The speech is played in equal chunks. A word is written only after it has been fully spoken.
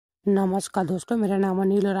नमस्कार दोस्तों, मेरा नाम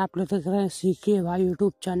अनिल और आप लोग देख रहे हैं सीखे भाई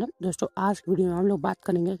यूट्यूब चैनल। दोस्तों आज की वीडियो में हम लोग बात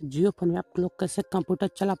करेंगे जियो फोन में आप लोग कैसे कंप्यूटर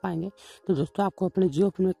चला पाएंगे। तो दोस्तों आपको अपने जियो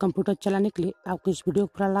फोन में कंप्यूटर चलाने के लिए आपको इस वीडियो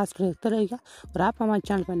को पूरा लास्ट देखते रहेगा और आप हमारे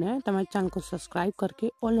चैनल पर नए हैं तो हमारे चैनल को सब्सक्राइब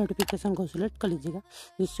करके ऑल नोटिफिकेशन को सिलेक्ट कर लीजिएगा,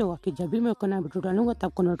 जिससे होगा कि जब भी मैं कोई नया वीडियो डालूंगा तो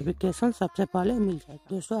आपको नोटिफिकेशन सबसे पहले मिल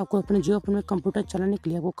जाएगा। दोस्तों आपको अपने जियो फोन में कंप्यूटर चलाने के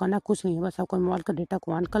लिए आपको करना कुछ नहीं है, बस आपको मोबाइल का डेटा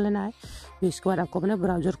को ऑन कर लेना है। फिर इसके बाद आपको अपने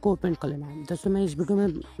ब्राउजर को ओपन कर लेना है। दोस्तों मैं इस वीडियो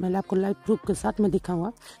में पहले आपको लाइव प्रूफ के साथ में दिखाऊंगा,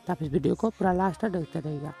 तो आप इस वीडियो को पूरा लास्ट तक देखते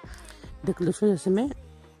रहिएगा। देख दोस्तों, जैसे मैं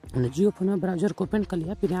जियो फोन में ब्राउजर को ओपन कर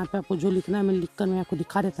लिया, फिर यहाँ पे आपको जो लिखना है मैं लिखकर मैं आपको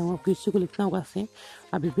दिखा देता हूँ। किसी को लिखना होगा से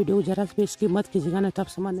आप इस वीडियो को जरा से इसकी मत कीजिएगा, नहीं तो आप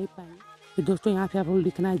समझ नहीं पाएंगे। फिर दोस्तों यहाँ पे आपको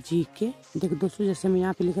लिखना है जी के। देखो दोस्तों, जैसे मैं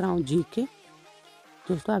यहाँ पे लिख रहा हूँ जी के।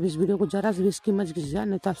 दोस्तों आप इस वीडियो को जरा से भी इसकी मत कीजिएगा,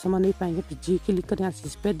 नहीं तो आप समझ नहीं पाएंगे। फिर जी के लिखकर यहाँ से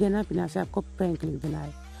स्पेस देना है, फिर यहाँ से आपको प्रैंक लिख देना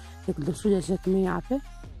है। देखो दोस्तों, जैसे कि मैं यहाँ पे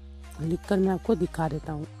लिखकर मैं आपको दिखा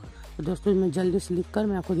देता हूँ। तो दोस्तों मैं जल्दी से लिखकर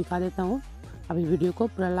मैं आपको दिखा देता हूँ। अब इस वीडियो को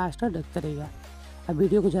पूरा लास्ट तक देखते रहिएगा। अब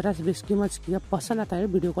वीडियो को जरा से भी स्किप मत कीजिएगा। पसंद आता है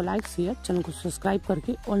वीडियो को लाइक शेयर, चैनल को सब्सक्राइब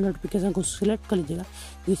करके और नोटिफिकेशन को सिलेक्ट कर लीजिएगा,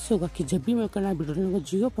 जिससे होगा कि जब भी मैं करना वीडियो डालूंगा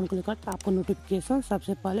जियो फोन को लेकर तो आपको नोटिफिकेशन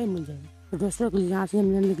सबसे पहले मिल जाएगी। तो दोस्तों यहाँ से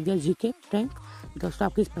हमने लिख दिया जी के प्रैंक। दोस्तों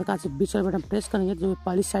आप किस प्रकार से बीच वाले बटन प्रेस करेंगे जो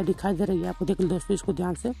पहली साइड दिखाई दे रही है आपको, देख लो दोस्तों। इसको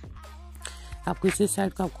ध्यान से आपको इसी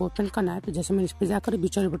साइड का आपको ओपन करना है। तो जैसे मैंने इस पर जाकर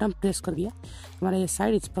बीच वाले बटन प्रेस कर दिया, हमारा ये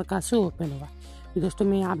साइड इस प्रकार से ओपन होगा। फिर दोस्तों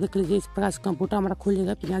मैं यहाँ देख लीजिए, इस प्रकार से कंप्यूटर हमारा खुल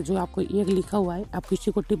जाएगा। फिर यहाँ जो आपको एक लिखा हुआ है आपको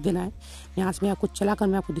इसी को टिप देना है। यहाँ से मैं आपको चलाकर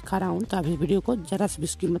मैं आपको दिखा रहा हूँ, तो आप इस वीडियो को जरा से भी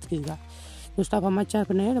स्किप मत कीजिएगा। दोस्तों आप हमारे चैनल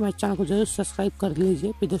पर नए हैं तो हमारे चैनल को जरूर सब्सक्राइब कर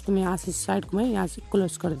लीजिए। फिर दोस्तों मैं यहाँ से इस साइड को मैं यहाँ से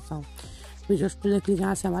क्लोज कर देता हूँ। फिर दोस्तों देख लीजिए,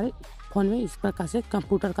 यहाँ से हमारे फ़ोन में इस प्रकार से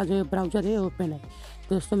कंप्यूटर का जो ब्राउजर है ओपन है।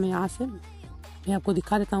 दोस्तों मैं यहाँ से मैं आपको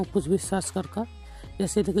दिखा देता हूँ कुछ भी सर्च कर।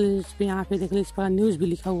 जैसे देख लीजिए इस पर यहाँ पे देख लीजिए इस प्रकार न्यूज़ भी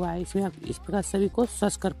लिखा हुआ है, इसमें आप इस प्रकार सभी को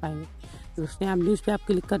सर्च कर पाएंगे। दोस्तों आप न्यूज़ पे आप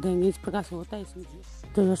क्लिक कर देंगे, इस प्रकार से होता है इसमें।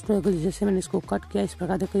 तो दोस्तों जैसे मैंने इसको कट किया, इस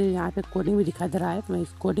प्रकार देख लीजिए यहाँ पे कोडिंग भी दिखाई दे रहा है, तो मैं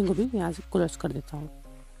इस कोडिंग को भी यहाँ से क्लोज कर देता हूँ।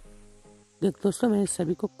 देख दोस्तों मैंने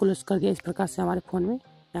सभी को क्लोज कर दिया इस प्रकार से हमारे फ़ोन में।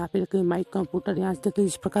 यहाँ पे देख लीजिए माई कंप्यूटर, यहाँ से देख लीजिए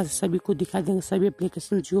इस प्रकार से सभी को दिखाई देंगे सभी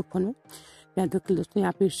एप्लीकेशन जियो फोन में। यहाँ देख लीजिए दोस्तों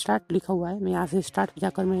यहाँ पे स्टार्ट लिखा हुआ है, मैं यहाँ से स्टार्ट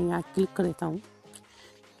जाकर मैं यहाँ क्लिक कर देता हूँ।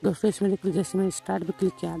 दोस्तों इसमें देख लीजिए जैसे मैंने स्टार्ट पे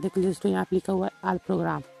क्लिक किया, देख लीजिए दोस्तों यहाँ पे लिखा हुआ है ऑल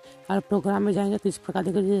प्रोग्राम। ऑल प्रोग्राम में जाएंगे तो इस प्रकार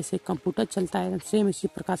देख लीजिए जैसे कंप्यूटर चलता है सेम इसी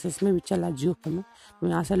प्रकार से इसमें भी चल रहा है जियो फोन में। तो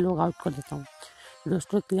यहाँ से लॉग आउट कर देता हूँ।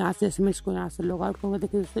 दोस्तों यहाँ से जैसे मैं इसको यहाँ से लॉग आउट करूँगा,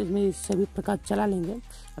 देखिए दोस्तों इसमें सभी प्रकार चला लेंगे।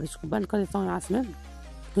 अब इसको बंद कर देता हूँ यहाँ से मैं।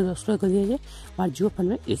 तो दोस्तों कर लीजिए हमारे जियो फोन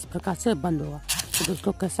में इस प्रकार से बंद होगा। तो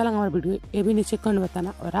दोस्तों कैसा लगा हमारा वीडियो ये भी नीचे कमेंट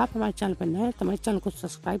बताना, और आप हमारे चैनल पर नए हैं तो हमारे चैनल को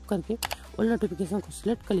सब्सक्राइब करके ऑल नोटिफिकेशन को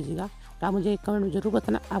सिलेक्ट कर लीजिएगा। तो आप मुझे कमेंट में जरूर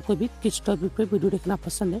बताना आपको भी किस टॉपिक पे वीडियो देखना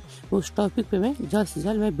पसंद है, उस टॉपिक पे मैं जल्द से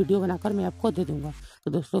जल्द मैं वीडियो बनाकर मैं आपको दे दूंगा।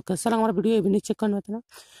 तो दोस्तों कैसा लगा हमारा वीडियो ये भी नीचे कमेंट बताना।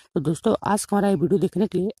 तो दोस्तों आज का हमारा ये वीडियो देखने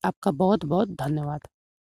के लिए आपका बहुत बहुत धन्यवाद।